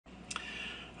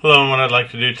Hello, and what I'd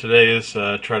like to do today is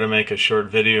try to make a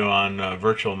short video on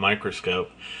virtual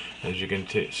microscope. As you can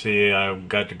see, I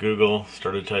got to Google,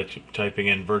 started typing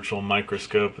in virtual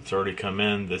microscope. It's already come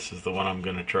in. This is the one I'm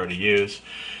going to try to use.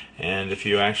 And if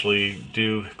you actually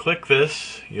do click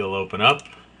this, you'll open up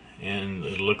and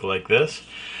it'll look like this.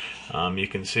 You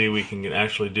can see we can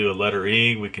actually do a letter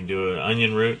E, we can do an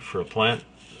onion root for a plant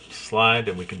slide,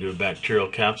 and we can do a bacterial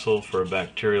capsule for a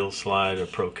bacterial slide, a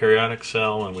prokaryotic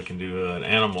cell, and we can do an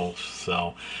animal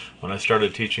cell. When I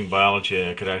started teaching biology,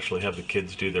 I could actually have the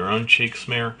kids do their own cheek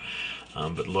smear,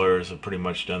 but lawyers have pretty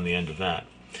much done the end of that.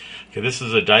 Okay, this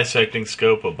is a dissecting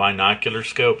scope, a binocular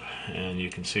scope, and you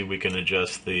can see we can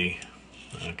adjust the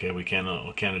we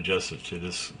can't adjust it to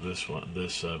this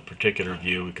particular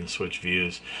view. We can switch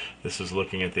views. This is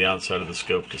looking at the outside of the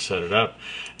scope to set it up,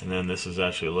 and then this is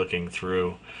actually looking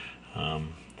through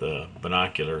the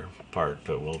binocular part,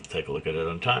 but we'll take a look at it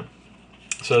on time.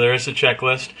 So there is a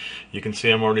checklist. You can see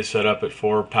I'm already set up at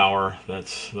 4 power.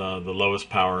 That's the lowest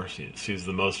power. It sees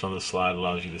the most on the slide,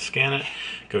 allows you to scan it.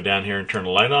 Go down here and turn the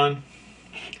light on.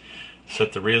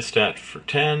 Set the rheostat for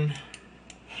 10.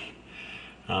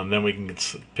 Then we can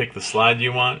pick the slide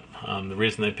you want. The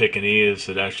reason they pick an E is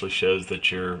it actually shows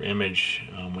that your image,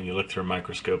 when you look through a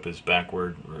microscope, is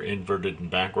backward or inverted and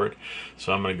backward.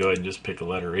 So I'm going to go ahead and just pick a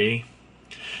letter E.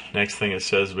 Next thing it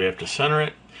says we have to center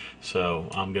it. So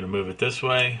I'm going to move it this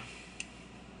way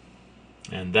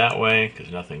and that way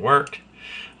because nothing worked.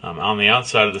 On the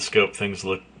outside of the scope, things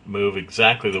move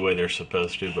exactly the way they're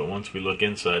supposed to, but once we look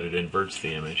inside, it inverts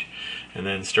the image. And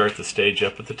then start the stage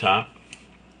up at the top.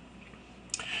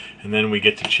 And then we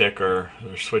get to check or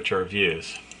switch our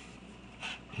views.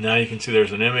 Now you can see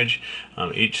there's an image.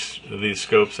 Each of these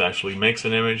scopes actually makes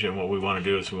an image, and what we want to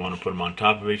do is we want to put them on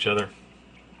top of each other.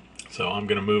 So I'm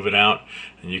going to move it out,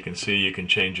 and you can see you can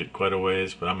change it quite a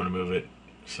ways, but I'm going to move it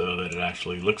so that it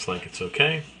actually looks like it's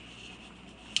okay.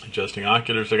 Adjusting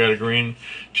oculars, I got a green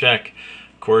check.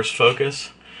 Coarse focus.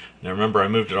 Now remember, I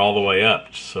moved it all the way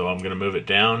up, so I'm going to move it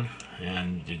down.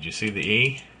 And did you see the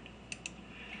E?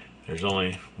 There's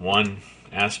only one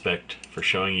aspect for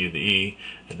showing you the E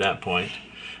at that point.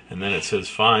 And then it says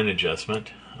fine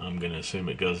adjustment. I'm going to assume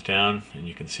it goes down, and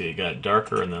you can see it got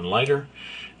darker and then lighter.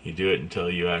 You do it until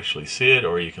you actually see it,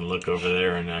 or you can look over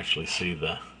there and actually see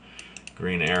the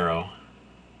green arrow.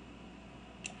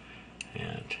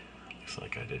 And looks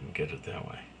like I didn't get it that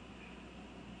way.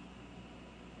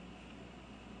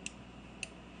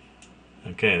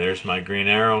 Okay, there's my green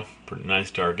arrow, pretty nice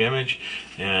dark image.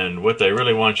 And what they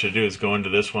really want you to do is go into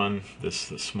this one, this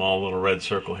small little red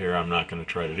circle here. I'm not going to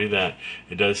try to do that.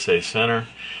 It does say center.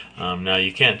 Now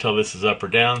you can't tell this is up or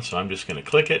down, so I'm just going to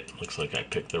click it. Looks like I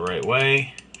picked the right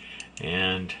way,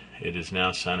 and it is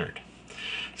now centered.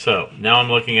 So now I'm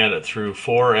looking at it through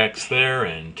 4x there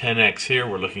and 10x here.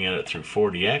 We're looking at it through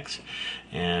 40x.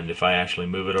 And if I actually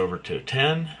move it over to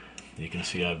 10, you can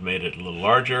see I've made it a little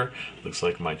larger. Looks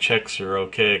like my checks are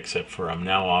okay, except for I'm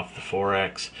now off the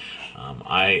 4x.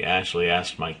 I actually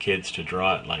asked my kids to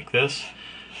draw it like this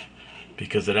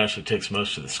because it actually takes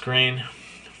most of the screen.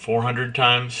 400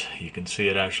 times, you can see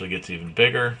it actually gets even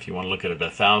bigger. If you want to look at it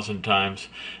 1,000 times,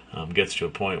 gets to a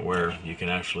point where you can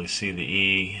actually see the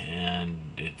E, and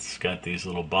it's got these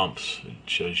little bumps. It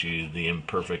shows you the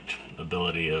imperfect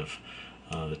ability of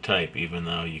the type, even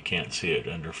though you can't see it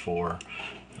under 4.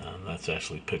 That's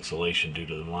actually pixelation due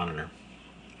to the monitor.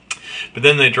 But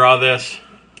then they draw this.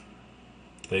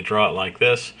 They draw it like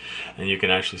this, and you can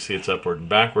actually see it's upward and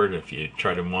backward. If you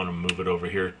try to want to move it over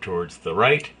here towards the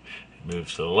right, it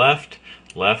moves to the left.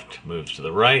 Left moves to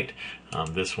the right.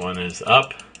 This one is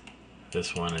up.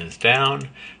 This one is down.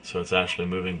 So it's actually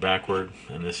moving backward,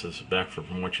 and this is backward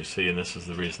from what you see, and this is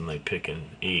the reason they pick an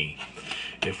E.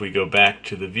 If we go back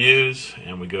to the views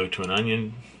and we go to an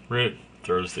onion root,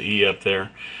 throws the E up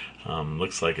there.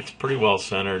 Looks like it's pretty well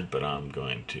centered, but I'm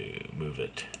going to move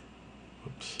it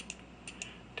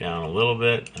down a little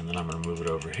bit, and then I'm going to move it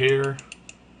over here.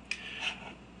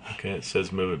 Okay, it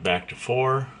says move it back to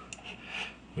 4.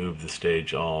 Move the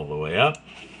stage all the way up.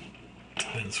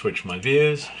 Then switch my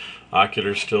views.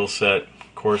 Ocular still set.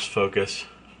 Coarse focus.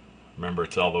 Remember,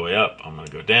 it's all the way up. I'm going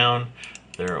to go down.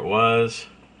 There it was.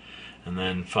 And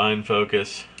then fine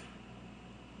focus.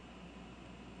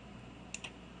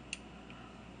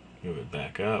 Move it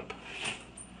back up,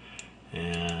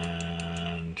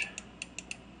 and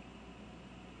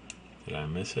did I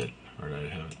miss it, or did I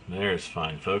have it? There's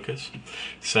fine focus.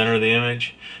 Center the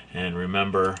image, and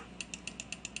remember,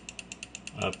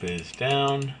 up is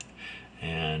down,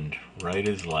 and right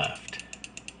is left.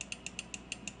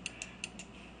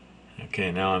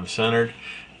 Okay, now I'm centered.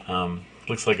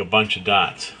 Looks like a bunch of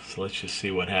dots. So let's just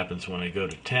see what happens when I go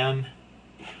to 10.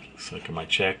 Looks like my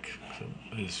check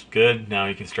is good. Now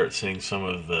you can start seeing some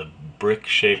of the brick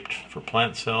shaped for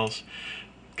plant cells.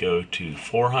 Go to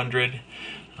 400.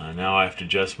 Now I have to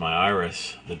adjust my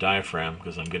iris, the diaphragm,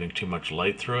 because I'm getting too much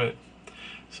light through it.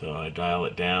 So I dial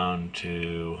it down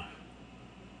to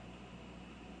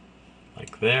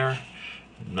like there.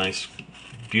 Nice,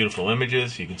 beautiful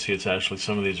images. You can see it's actually,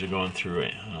 some of these are going through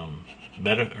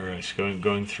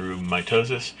going through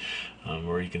mitosis,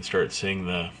 where you can start seeing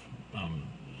the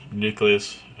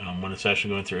nucleus when it's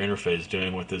actually going through interphase,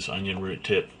 doing what this onion root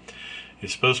tip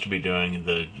is supposed to be doing.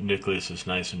 The nucleus is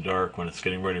nice and dark when it's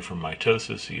getting ready for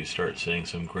mitosis, so you start seeing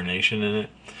some granation in it.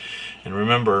 And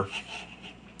remember,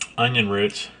 onion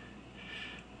roots,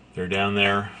 they're down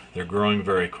there, they're growing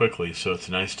very quickly, so it's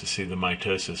nice to see the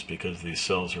mitosis because these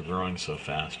cells are growing so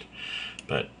fast.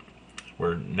 But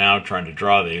we're now trying to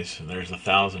draw these, and there's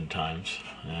 1,000 times,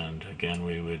 and again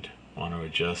we would want to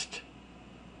adjust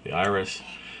the iris,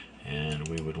 and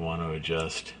we would want to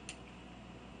adjust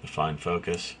the fine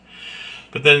focus.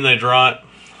 But then they draw it.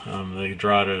 They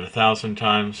draw it at 1,000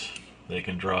 times. They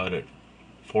can draw it at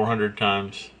 400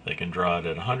 times. They can draw it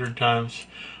at 100 times,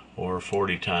 or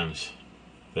 40 times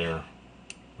their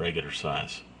regular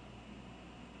size.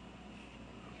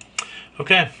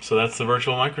 Okay, so that's the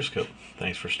virtual microscope.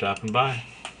 Thanks for stopping by.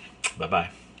 Bye-bye.